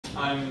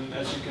I'm,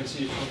 as you can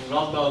see, from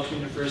Utrecht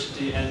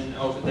University, and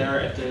over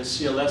there at the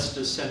CLS,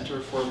 the Center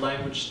for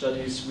Language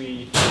Studies,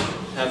 we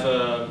have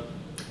a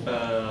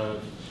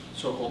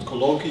so-called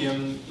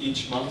colloquium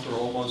each month, or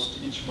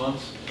almost each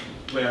month,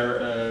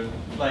 where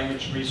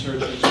language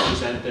researchers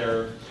present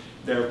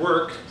their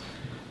work.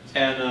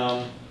 And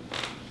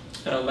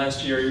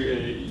last year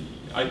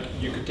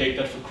you could take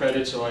that for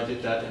credit, so I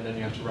did that, and then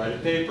you have to write a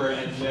paper.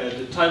 And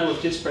the title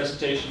of this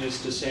presentation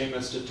is the same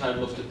as the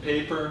title of the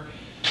paper,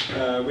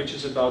 which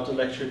is about the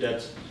lecture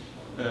that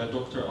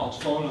Dr.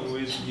 Foolen, who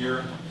is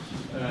here,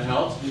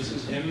 held. This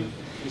is him.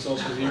 He's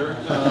also here.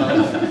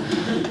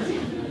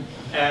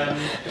 And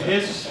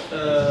his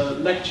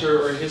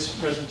lecture, or his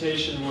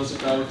presentation, was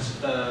about...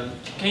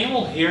 can you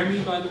all hear me,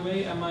 by the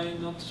way? Am I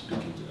not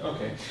speaking to...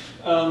 Okay.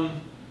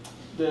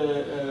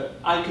 The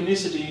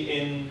iconicity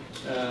in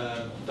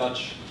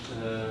Dutch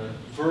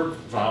verb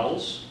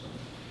vowels.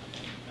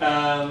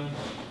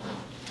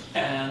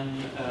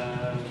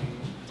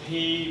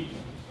 He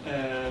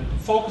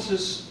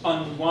focuses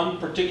on one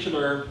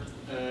particular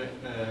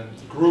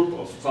group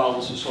of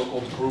vowels, the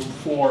so-called group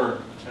 4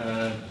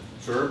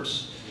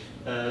 verbs.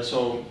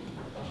 So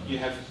you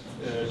have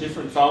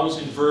different vowels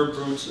in verb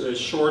roots.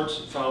 Short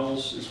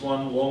vowels is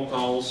one, long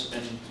vowels,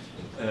 and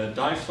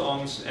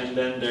diphthongs, and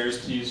then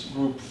there's these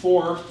group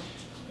 4,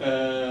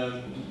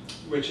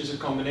 which is a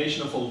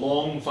combination of a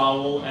long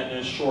vowel and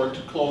a short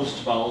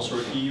closed vowel, so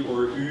I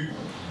or u.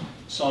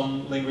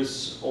 Some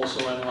linguists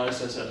also analyze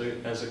this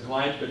as a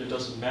glide, but it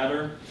doesn't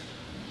matter.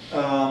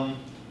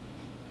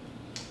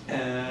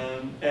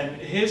 And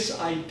his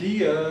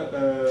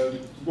idea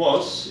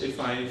was, if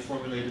I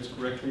formulate it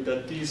correctly,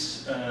 that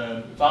these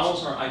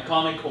vowels are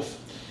iconic of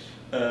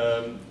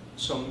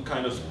some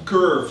kind of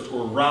curved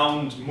or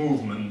round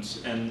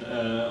movement. And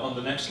on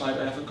the next slide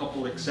I have a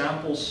couple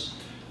examples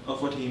of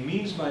what he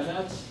means by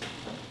that.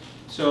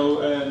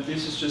 So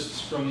this is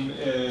just from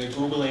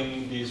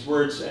Googling these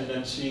words and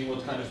then seeing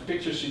what kind of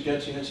pictures you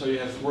get. So you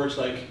have words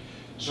like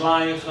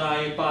zwaaien,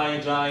 graaien,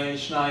 paaien, draaien,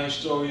 snaaien,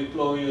 strooien,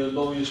 plooien,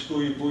 looien,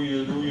 sproeien,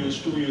 boeien, loeien,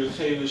 stoeien,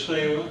 geven,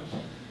 schreeuwen.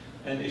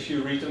 And if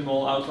you read them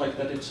all out like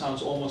that, it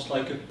sounds almost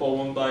like a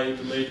poem by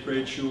the late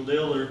great Jules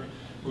Deelder,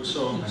 who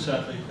so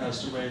sadly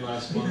passed away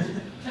last month.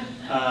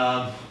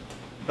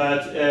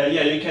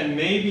 Yeah, you can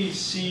maybe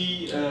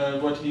see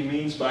what he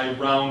means by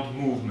round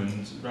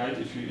movement, right?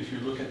 If you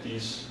look at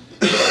these,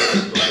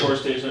 of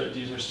course these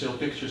are still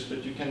pictures,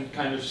 but you can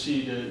kind of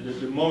see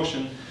the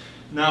motion.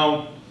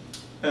 Now,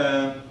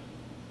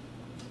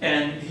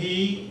 and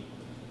he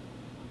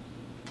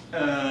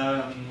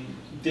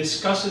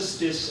discusses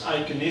this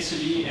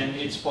iconicity and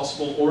its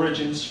possible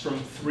origins from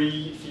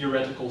 3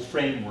 theoretical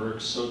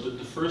frameworks. So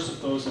the first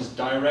of those is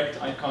direct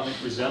iconic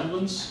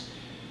resemblance.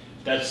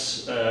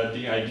 That's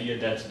the idea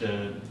that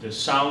the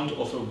sound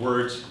of a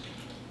word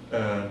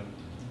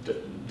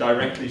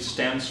directly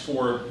stands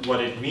for what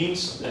it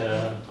means,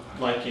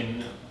 like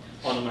in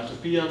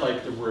onomatopoeia,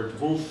 like the word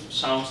woof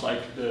sounds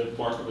like the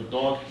bark of a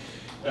dog.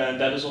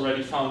 That is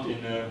already found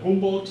in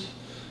Humboldt.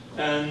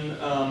 And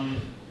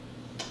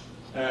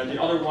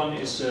the other one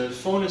is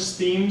phonous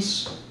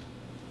themes.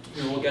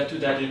 We will get to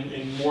that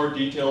in more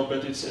detail,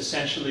 but it's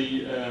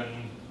essentially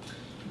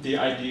the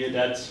idea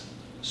that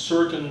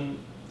certain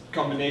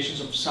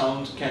combinations of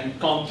sound can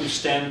come to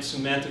stand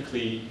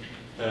semantically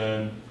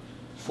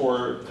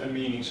for a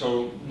meaning.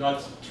 So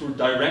not through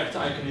direct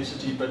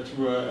iconicity, but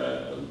through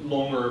a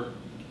longer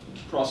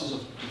process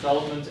of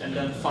development. And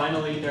then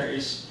finally there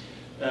is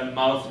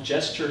mouth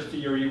gesture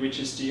theory, which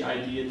is the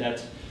idea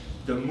that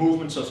the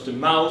movements of the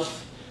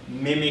mouth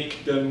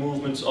mimic the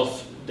movements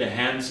of the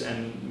hands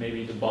and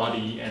maybe the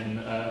body, and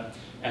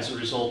as a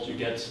result you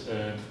get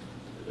a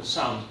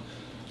sound.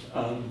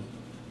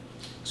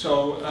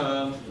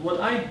 What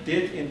I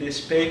did in this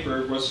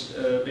paper was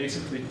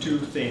basically 2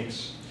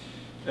 things.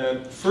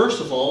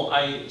 First of all,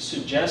 I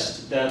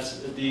suggest that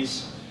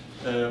these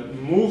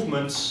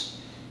movements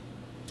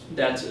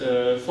that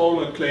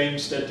Foolen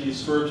claims that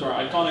these verbs are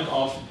iconic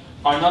of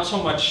are not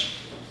so much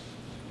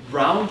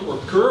round or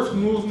curved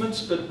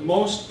movements, but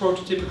most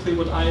prototypically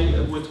what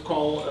I would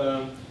call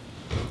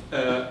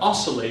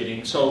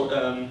oscillating. So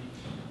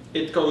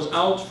it goes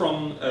out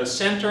from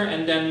center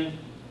and then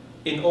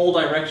in all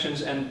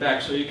directions and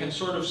back. So you can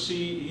sort of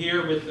see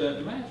here with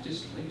the... Do I have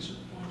this laser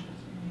pointer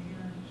thing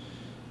here?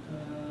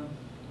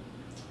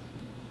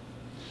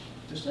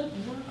 Does that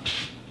work?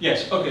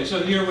 Yes, okay, so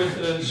here with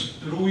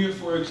sproeien,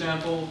 for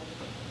example,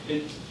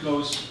 it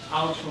goes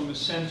out from the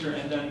center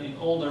and then in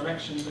all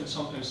directions, and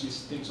sometimes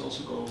these things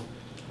also go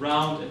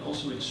round, and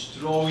also with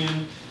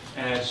strooien,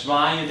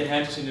 zwaaien, the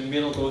hand is in the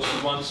middle, goes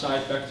to one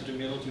side, back to the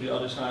middle, to the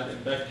other side,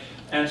 and back,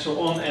 and so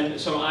on. And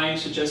so I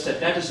suggest that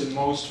that is the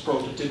most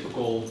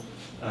prototypical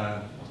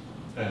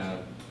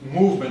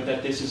movement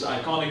that this is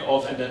iconic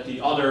of, and that the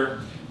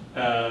other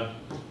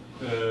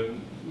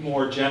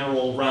more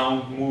general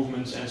round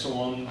movements and so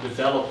on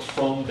developed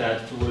from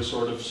that through a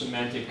sort of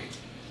semantic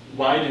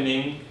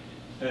widening.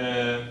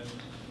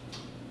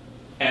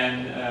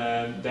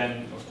 And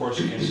then, of course,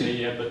 you can say,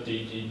 yeah, but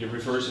the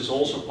reverse is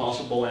also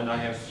possible, and I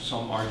have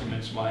some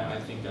arguments why I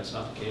think that's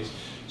not the case.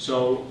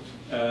 So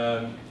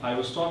I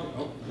was talking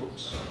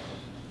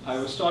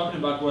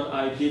about what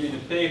I did in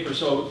the paper.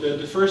 So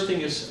the first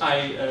thing is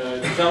I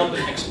developed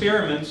an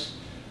experiment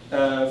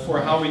for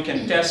how we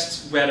can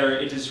test whether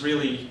it is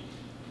really,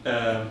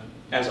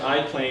 as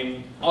I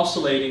claim,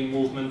 oscillating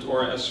movement,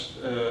 or as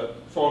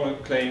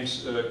Foolen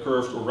claims,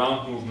 curved or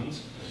round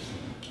movement.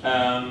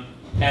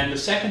 And the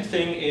second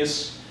thing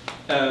is,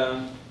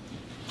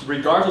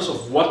 regardless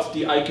of what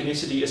the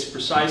iconicity is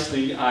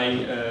precisely,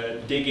 I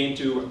dig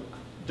into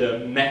the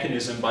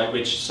mechanism by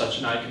which such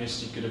an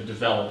iconicity could have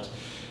developed.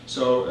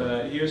 So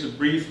here's a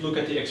brief look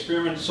at the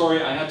experiment.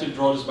 Sorry, I had to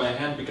draw this by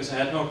hand because I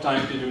had no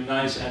time to do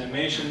nice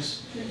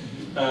animations.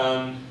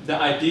 The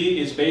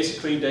idea is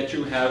basically that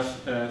you have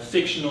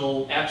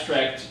fictional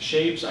abstract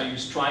shapes. I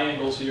use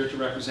triangles here to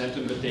represent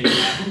them, but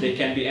they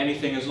can be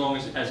anything as long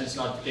as it's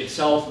not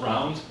itself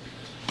round.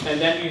 And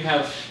then you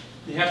have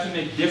to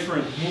make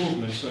different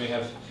movements. So you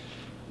have,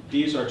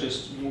 these are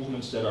just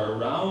movements that are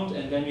round,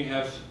 and then you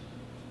have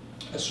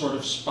a sort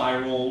of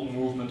spiral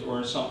movement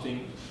or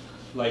something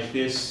like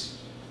this,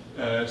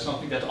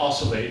 something that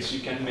oscillates. You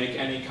can make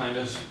any kind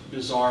of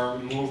bizarre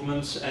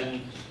movements,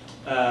 and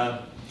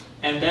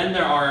then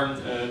there are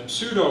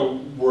pseudo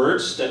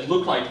words that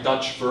look like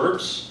Dutch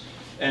verbs,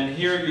 and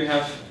here you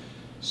have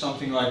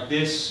something like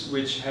this,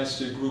 which has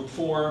the group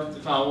 4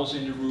 vowels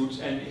in the root,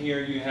 and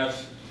here you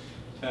have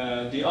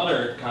the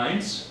other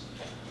kinds.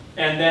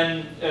 And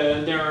then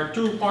there are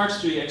two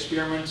parts to the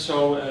experiment.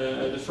 So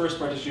the first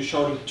part is you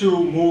show them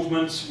two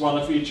movements, one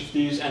of each of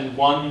these, and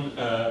one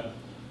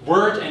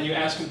word, and you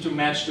ask them to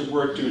match the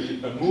word to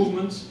a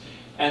movement.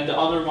 And the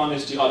other one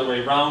is the other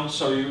way around.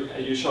 So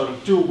you show them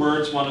two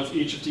words, one of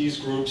each of these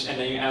groups, and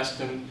then you ask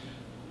them,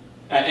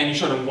 and you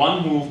show them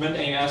one movement,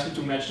 and you ask them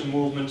to match the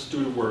movement to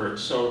the word.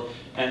 So,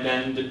 and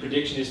then the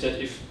prediction is that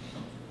if,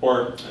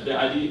 or the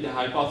idea, the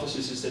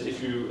hypothesis is that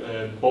if you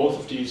both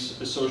of these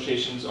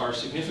associations are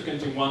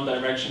significant in one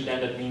direction,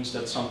 then that means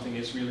that something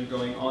is really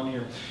going on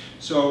here.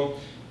 So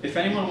if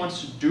anyone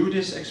wants to do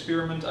this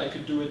experiment, I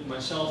could do it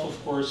myself, of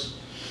course.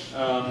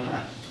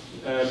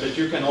 But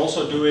you can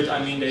also do it.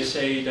 I mean, they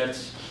say that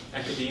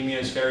academia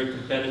is very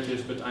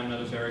competitive, but I'm not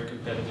a very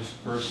competitive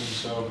person.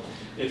 So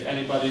if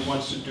anybody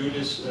wants to do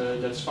this,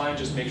 that's fine.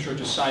 Just make sure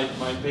to cite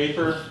my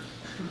paper,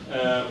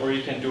 or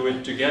you can do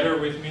it together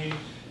with me.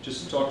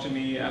 Just talk to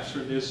me after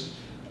this.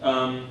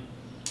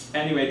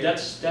 Anyway,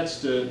 that's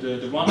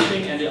the one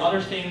thing, and the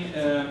other thing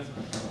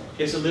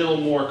is a little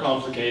more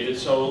complicated.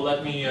 So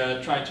let me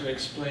try to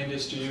explain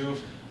this to you.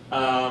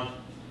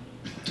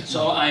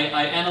 So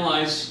I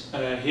analyze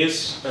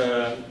his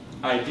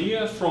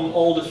idea from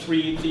all the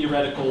three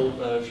theoretical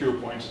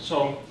viewpoints.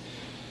 So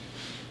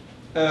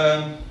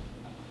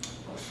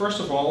first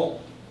of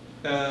all,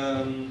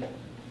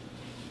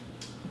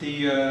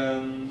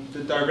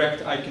 the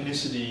direct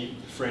iconicity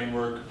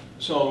framework.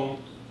 So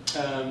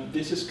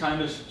this is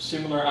kind of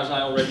similar, as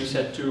I already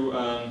said, to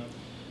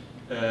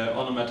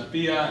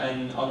onomatopoeia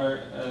and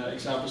other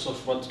examples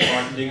of what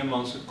Martin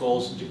Dingemans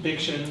calls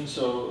depiction.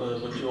 So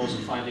what you also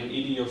find in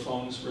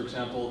ideophones, for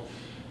example.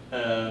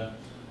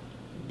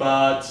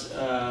 But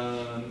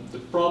the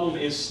problem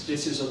is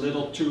this is a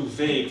little too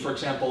vague. For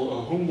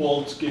example,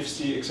 Humboldt gives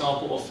the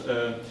example of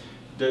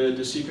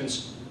the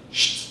sequence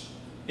st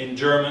in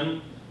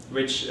German,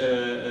 which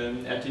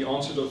at the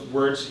onset of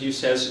words he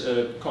says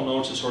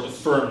connotes a sort of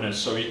firmness.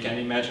 So you can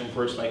imagine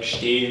words like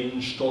stehen,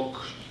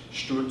 stock,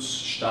 stutz,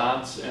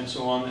 staat, and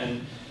so on,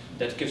 and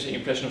that gives the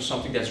impression of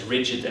something that's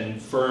rigid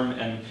and firm,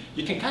 and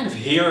you can kind of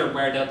hear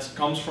where that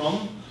comes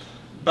from,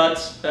 but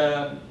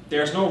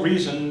there's no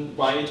reason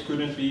why it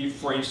couldn't be,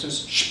 for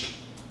instance, sh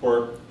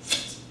or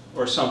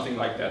something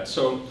like that.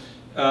 So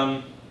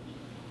that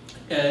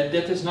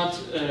is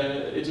not,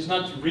 it is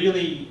not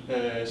really,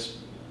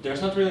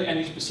 there's not really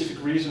any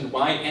specific reason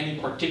why any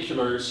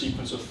particular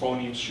sequence of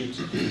phonemes should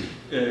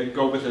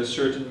go with a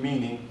certain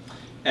meaning.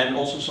 And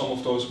also some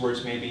of those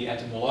words may be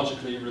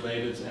etymologically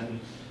related, and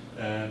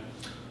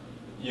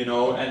you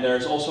know, and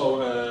there's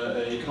also,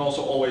 you can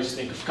also always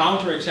think of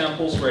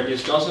counterexamples where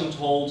this doesn't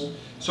hold.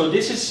 So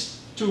this is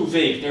too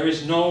vague. There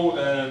is no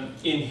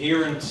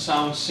inherent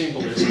sound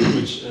symbolism,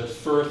 which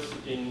Firth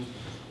in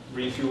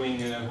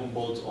reviewing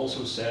Humboldt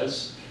also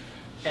says.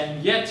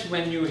 And yet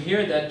when you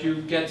hear that, you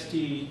get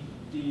the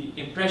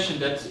impression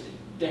that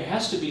there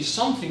has to be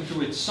something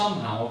to it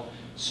somehow.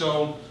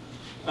 So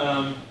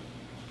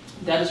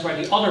that is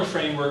where the other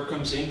framework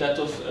comes in, that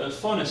of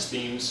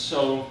phonesthemes.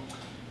 So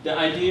the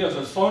idea of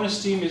a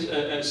phonestheme is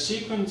a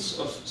sequence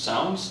of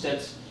sounds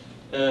that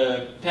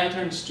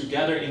patterns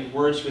together in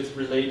words with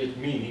related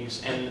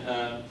meanings. And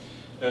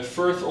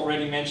Firth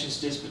already mentions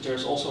this, but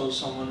there's also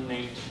someone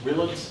named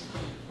Willett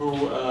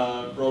who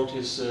wrote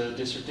his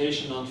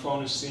dissertation on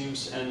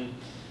phonesthemes. And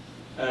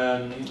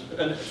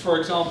for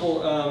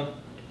example,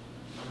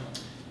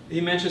 he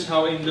mentions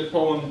how in the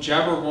poem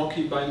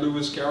Jabberwocky by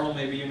Lewis Carroll,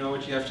 maybe you know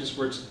it, you have this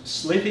word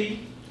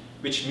slithy,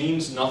 which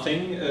means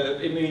nothing.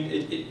 I mean,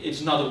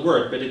 it's not a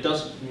word, but it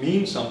does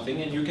mean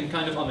something, and you can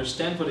kind of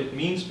understand what it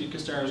means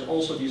because there's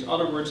also these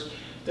other words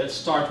that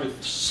start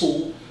with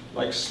sl,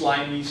 like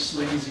slimy,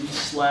 sleazy,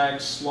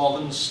 slag,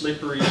 sloven,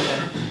 slippery,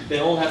 and they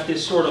all have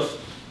this sort of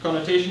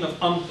connotation of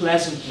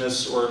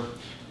unpleasantness or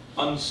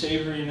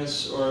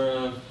unsavoriness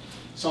or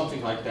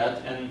something like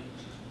that. And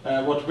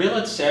what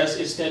Willett says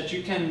is that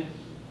you can,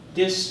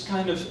 this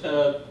kind of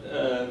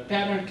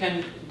pattern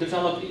can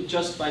develop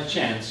just by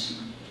chance.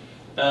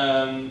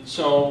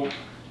 So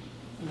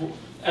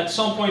at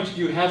some point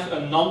you have a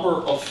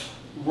number of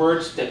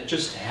words that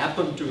just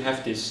happen to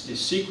have this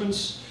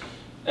sequence,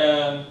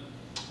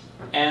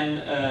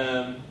 and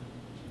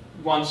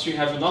once you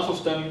have enough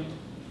of them,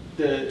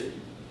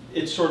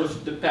 it's sort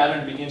of the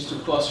pattern begins to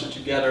cluster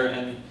together,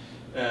 and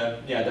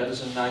yeah, that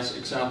is a nice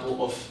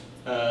example of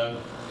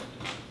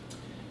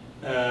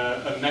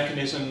a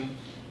mechanism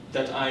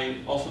that I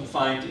often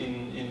find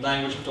in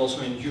language, but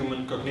also in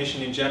human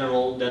cognition in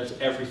general, that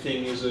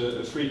everything is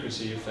a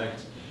frequency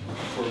effect,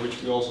 for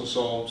which we also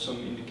saw some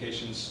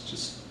indications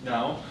just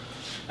now.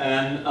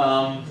 And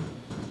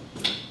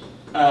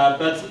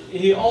but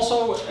he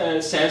also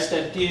says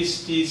that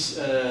these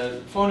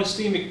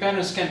phonostemic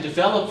patterns can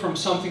develop from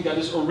something that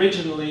is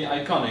originally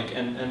iconic,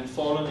 and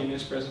Foolen in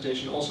his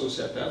presentation also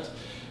said that.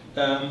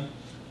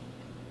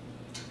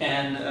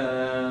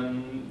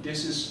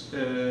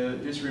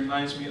 This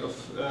reminds me of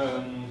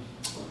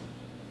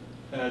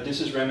this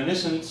is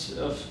reminiscent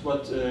of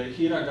what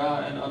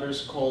Hiraga and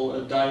others call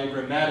a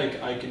diagrammatic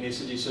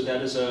iconicity. So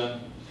that is a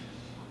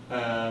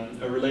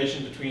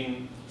relation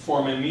between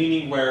form and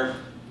meaning, where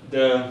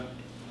the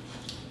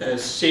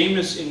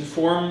sameness in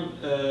form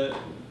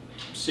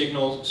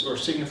signals or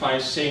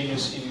signifies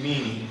sameness in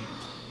meaning.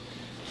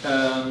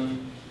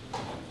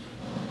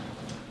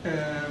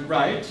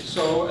 Right,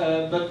 so,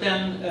 but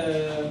then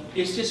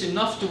is this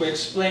enough to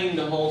explain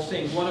the whole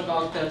thing? What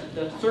about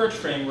that third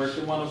framework,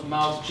 the one of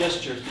mouth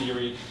gesture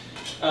theory?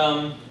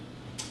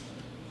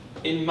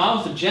 In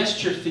mouth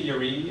gesture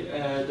theory,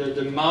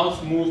 the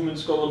mouth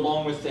movements go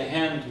along with the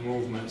hand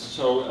movements.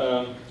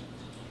 So,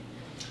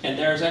 and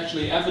there's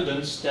actually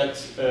evidence that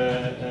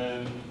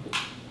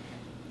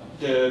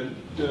the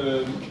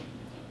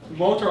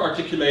motor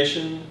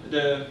articulation,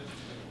 the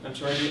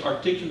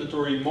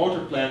articulatory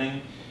motor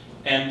planning,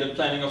 and the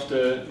planning of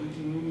the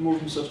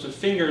movements of the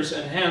fingers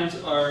and hands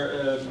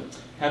are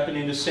happen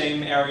in the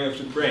same area of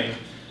the brain.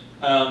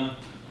 And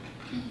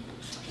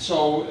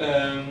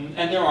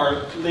there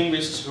are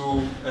linguists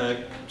who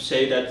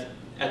say that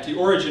at the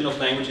origin of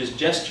language is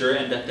gesture,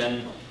 and that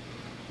then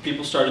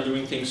people started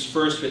doing things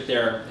first with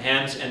their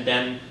hands, and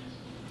then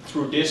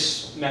through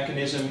this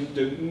mechanism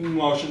the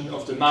motion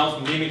of the mouth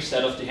mimics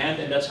that of the hand,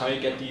 and that's how you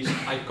get these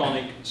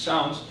iconic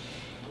sounds.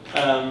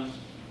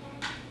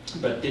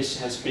 But this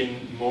has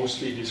been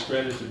mostly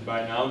discredited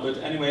by now. But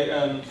anyway,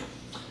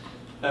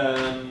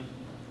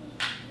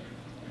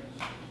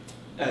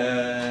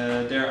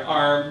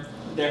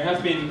 there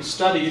have been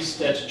studies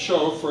that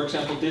show, for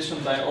example, this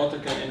one by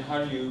Otaka and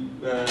Harju,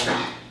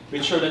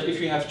 which show that if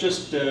you have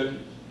just the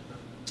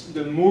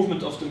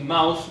movement of the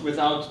mouth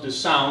without the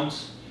sound,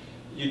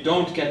 you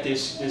don't get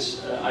this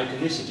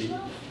iconicity.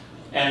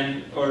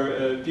 And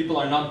people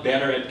are not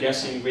better at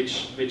guessing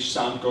which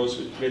sound goes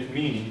with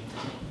meaning,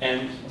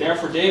 and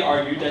therefore they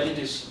argue that it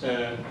is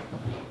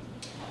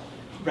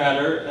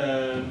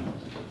rather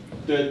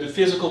the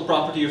physical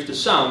property of the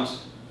sound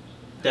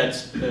that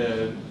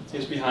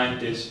is behind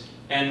this.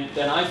 And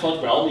then I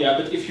thought, well, yeah,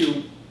 but if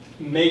you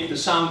make the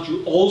sound,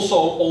 you also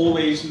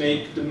always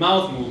make the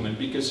mouth movement,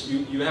 because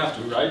you have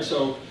to, right?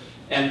 So,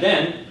 and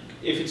then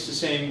if it's the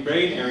same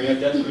brain area,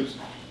 that could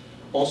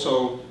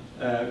also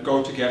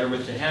go together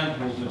with the hand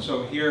movement.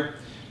 So here,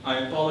 I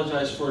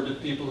apologize for the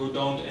people who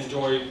don't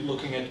enjoy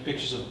looking at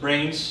pictures of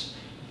brains.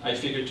 I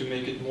figured to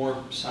make it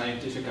more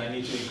scientific, I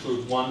need to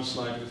include one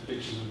slide with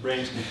pictures of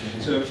brains.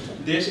 So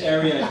this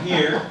area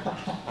here,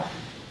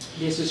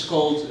 this is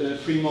called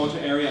premotor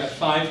area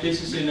F5.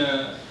 This is in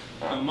a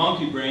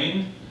monkey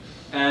brain.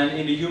 And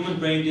in the human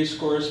brain, this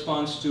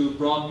corresponds to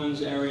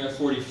Brodmann's area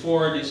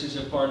 44. This is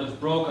a part of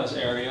Broca's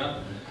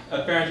area.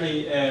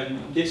 Apparently,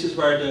 this is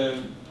where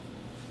the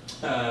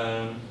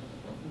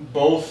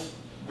both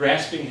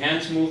grasping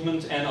hands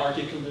movement and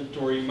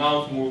articulatory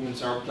mouth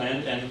movements are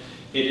planned, and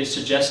it is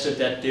suggested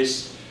that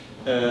this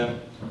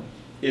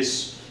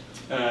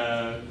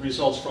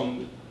results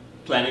from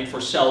planning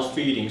for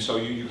self-feeding. So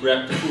you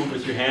grab the food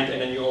with your hand,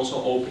 and then you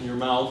also open your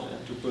mouth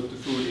to put the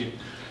food in.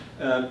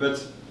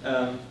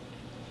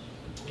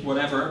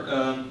 Whatever.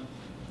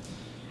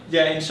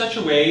 Yeah, in such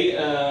a way,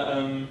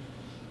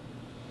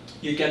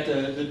 you get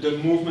the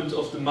movement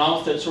of the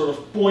mouth that sort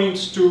of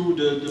points to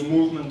the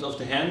movement of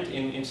the hand.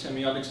 In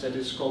semiotics, that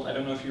is called, I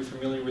don't know if you're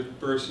familiar with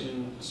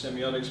Peircean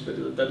semiotics,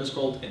 but that is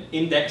called an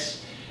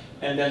index.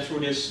 And then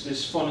through this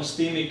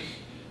phonostemic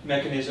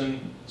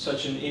mechanism,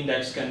 such an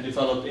index can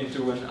develop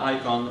into an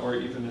icon or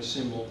even a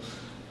symbol.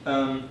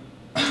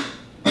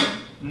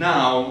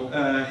 Now,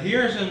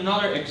 here's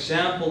another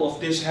example of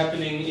this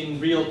happening in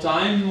real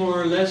time, more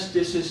or less.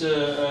 This is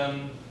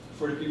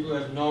for the people who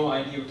have no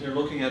idea what they're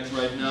looking at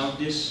right now,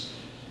 this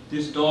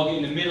dog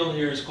in the middle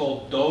here is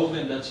called Dove,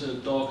 and that's a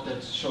dog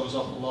that shows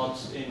up a lot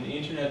in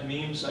internet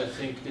memes. I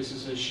think this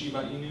is a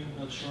Shiba Inu,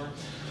 not sure.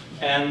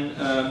 And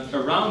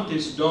around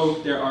this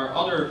dog there are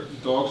other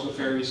dogs of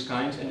various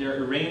kinds, and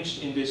they're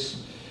arranged in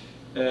this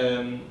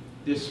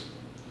this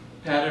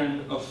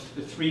pattern of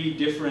 3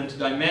 different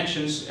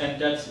dimensions,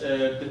 and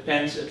that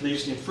depends, at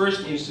least in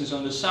first instance,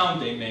 on the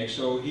sound they make.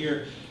 So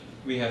here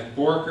we have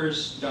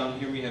borkers, down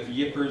here we have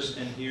yippers,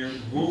 and here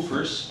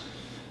woofers.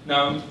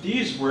 Now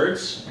these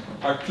words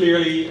are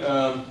clearly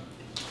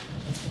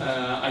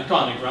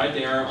iconic, right?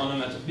 They are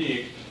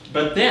onomatopoeic.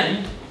 But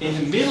then, in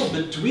the middle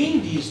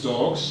between these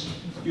dogs,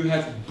 you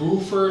have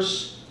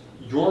boofers,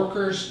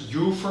 yorkers,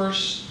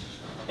 yoofers,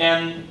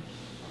 and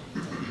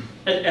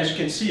as you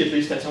can see, at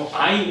least that's how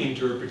I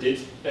interpret it,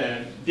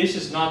 this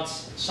is not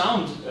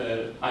sound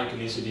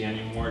iconicity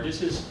anymore.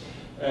 This is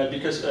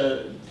because,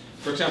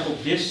 for example,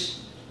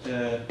 this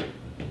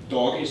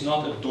dog is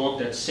not a dog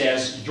that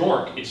says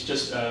York. It's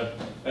just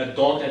a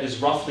dog that is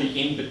roughly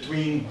in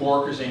between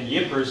borkers and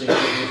yippers in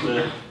terms of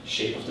the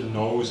shape of the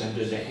nose and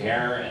the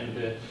hair and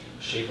the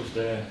shape of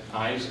the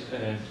eyes,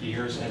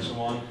 ears, and so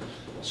on.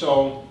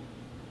 So,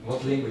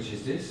 what language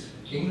is this?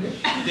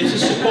 English? This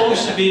is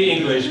supposed to be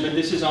English, but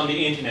this is on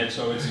the internet,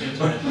 so it's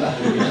internet.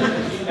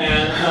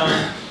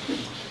 And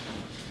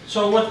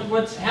so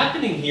what's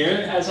happening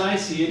here, as I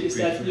see it, is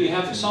that you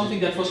have something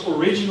that was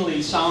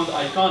originally sound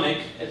iconic,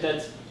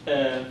 that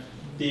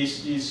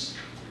these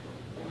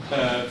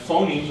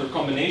phonemes or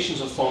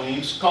combinations of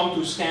phonemes come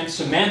to stand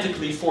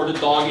semantically for the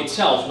dog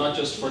itself, not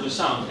just for the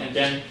sound. And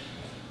then,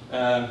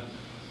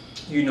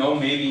 you know,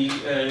 maybe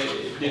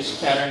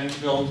this pattern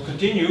will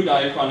continue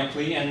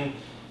diachronically, and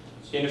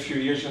in a few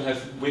years you'll have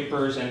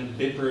whippers and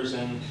bippers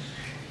and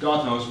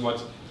God knows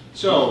what.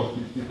 So,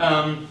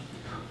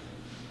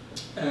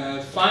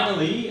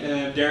 finally,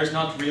 there's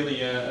not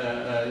really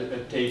a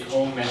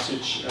take-home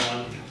message,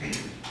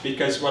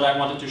 because what I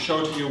wanted to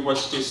show to you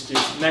was this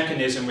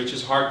mechanism, which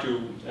is hard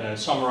to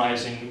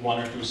summarize in 1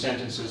 or 2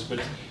 sentences, but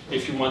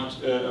if you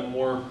want a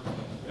more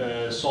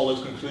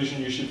solid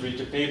conclusion, you should read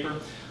the paper.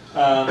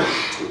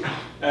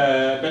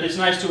 But it's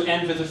nice to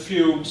end with a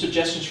few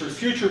suggestions for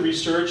future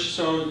research.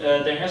 So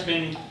there has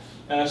been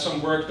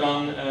some work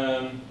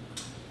done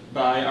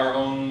by our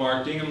own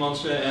Mark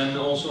Dingemans and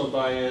also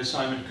by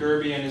Simon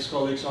Kirby and his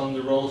colleagues on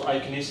the role of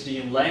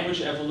iconicity in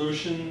language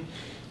evolution.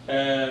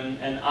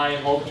 And I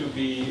hope to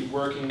be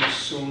working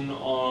soon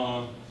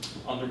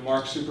under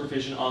Mark's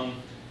supervision on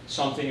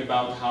something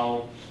about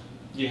how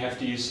you have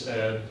these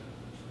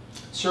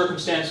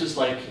circumstances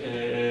like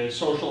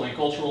social and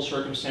cultural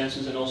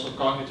circumstances and also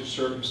cognitive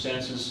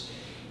circumstances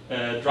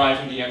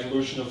driving the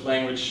evolution of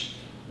language,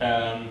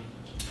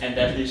 and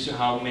that leads to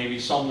how maybe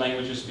some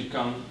languages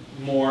become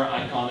more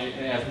iconic,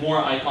 have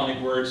more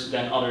iconic words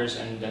than others,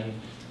 and then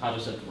how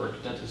does that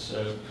work? That is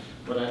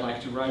what I like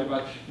to write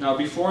about. Now,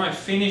 before I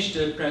finish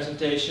the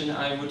presentation,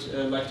 I would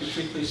like to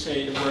quickly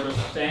say a word of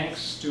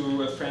thanks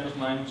to a friend of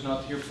mine who's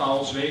not here,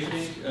 Paul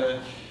Zweverink.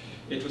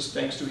 It was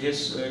thanks to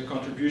his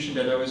contribution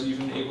that I was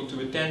even able to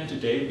attend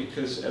today,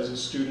 because as a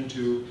student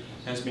who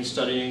has been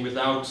studying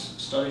without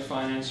study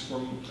finance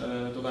for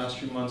the last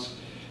few months,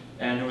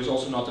 and who is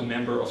also not a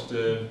member of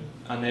the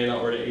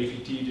Anéla or the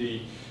AVT,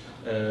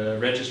 the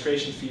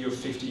registration fee of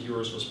 50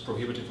 euros was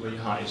prohibitively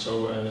high.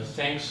 So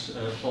thanks,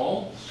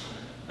 Paul.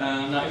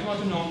 Now, if you want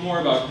to know more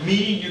about me,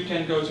 you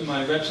can go to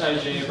my website,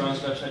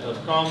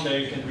 jbrownswebsite.com. There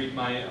you can read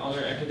my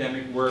other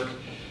academic work.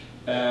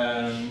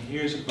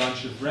 Here's a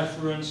bunch of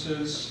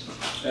references.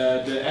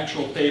 The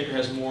actual paper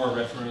has more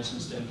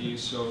references than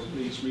these, so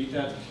please read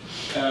that.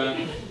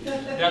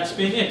 That's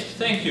been it.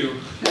 Thank you.